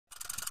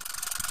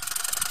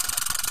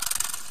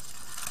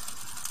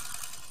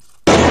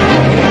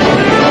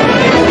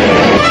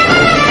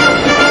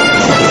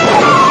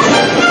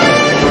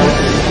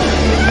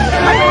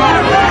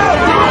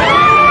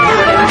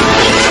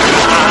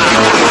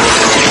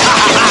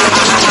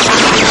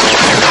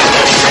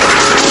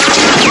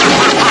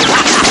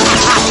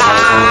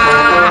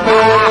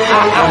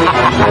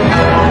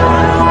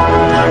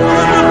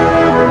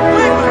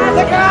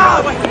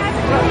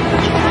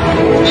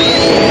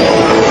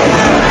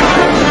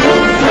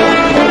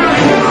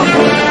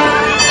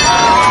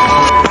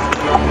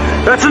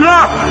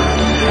Stop!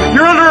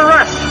 You're under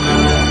arrest!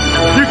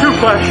 You too,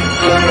 Flash.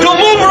 Don't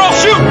move or I'll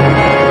shoot!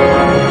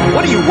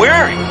 What are you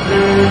wearing?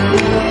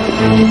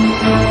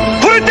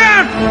 Put it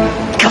down!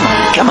 Come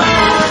on, come on.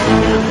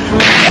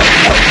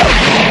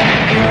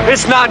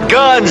 It's not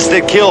guns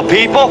that kill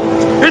people.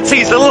 It's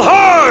these little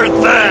hard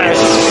things.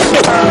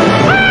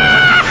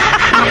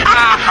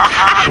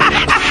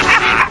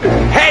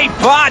 Hey,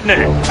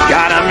 partner.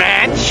 Got a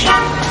match?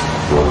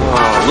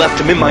 Oh, left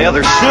him in my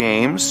other suit.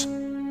 James,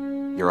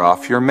 you're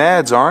off your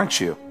meds, aren't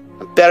you?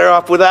 I'm better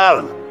off without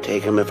him.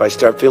 Take him if I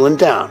start feeling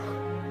down.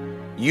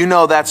 You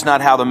know that's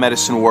not how the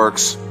medicine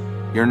works.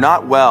 You're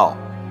not well.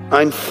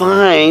 I'm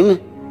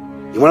fine.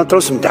 You want to throw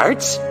some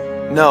darts?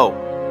 No.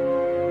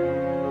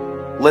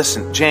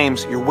 Listen,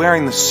 James, you're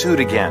wearing the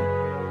suit again.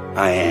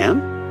 I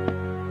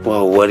am?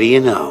 Well, what do you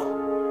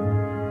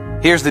know?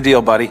 Here's the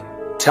deal, buddy.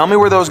 Tell me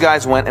where those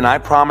guys went, and I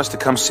promise to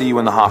come see you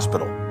in the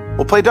hospital.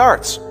 We'll play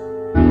darts.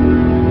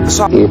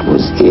 It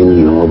was in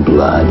your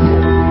blood.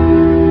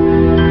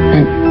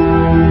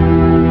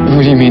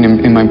 What do you mean,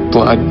 in my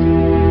blood?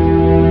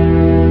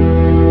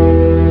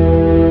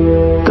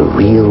 The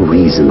real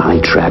reason I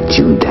tracked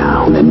you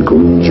down and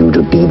groomed you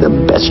to be the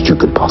best you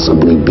could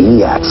possibly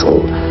be,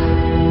 Axel.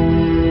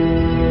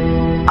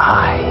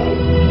 I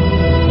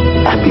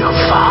am your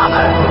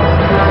father.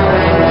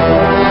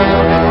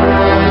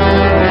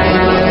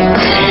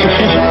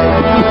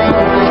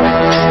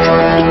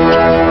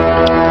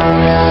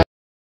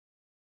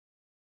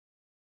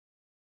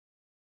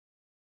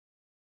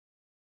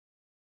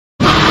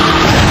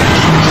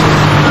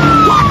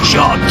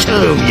 Your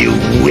tomb, you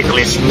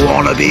witless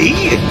wannabe!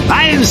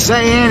 I didn't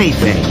say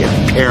anything, you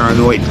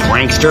paranoid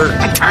prankster.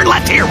 Turn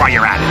left here while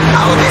you're at it.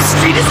 Oh, this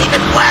street is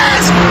even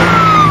worse!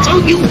 So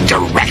you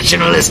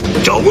directionalist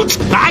dolt!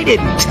 I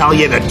didn't tell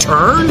you to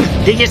turn!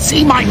 Did you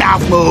see my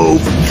mouth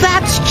move?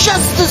 That's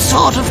just the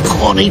sort of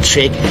corny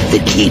trick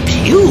that keeps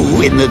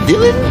you in the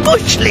villain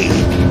Bush League.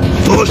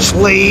 Bush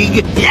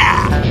League?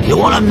 Yeah! You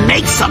want to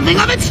make something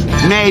of it?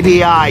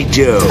 Maybe I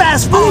do.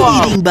 Fast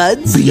food eating,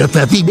 buds.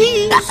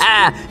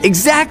 BFFEBs?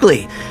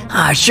 Exactly.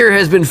 Sure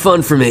has been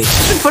fun for me.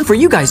 It's been fun for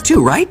you guys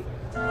too, right?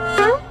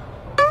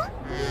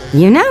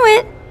 You know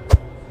it.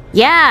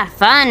 Yeah,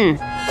 fun.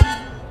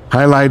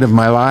 Highlight of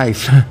my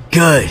life.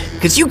 Good,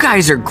 because you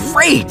guys are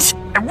great.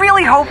 I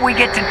really hope we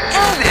get to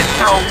do this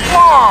for a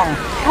long,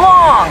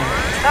 long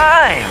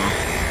time.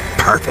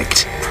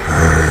 Perfect.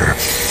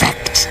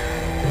 Perfect.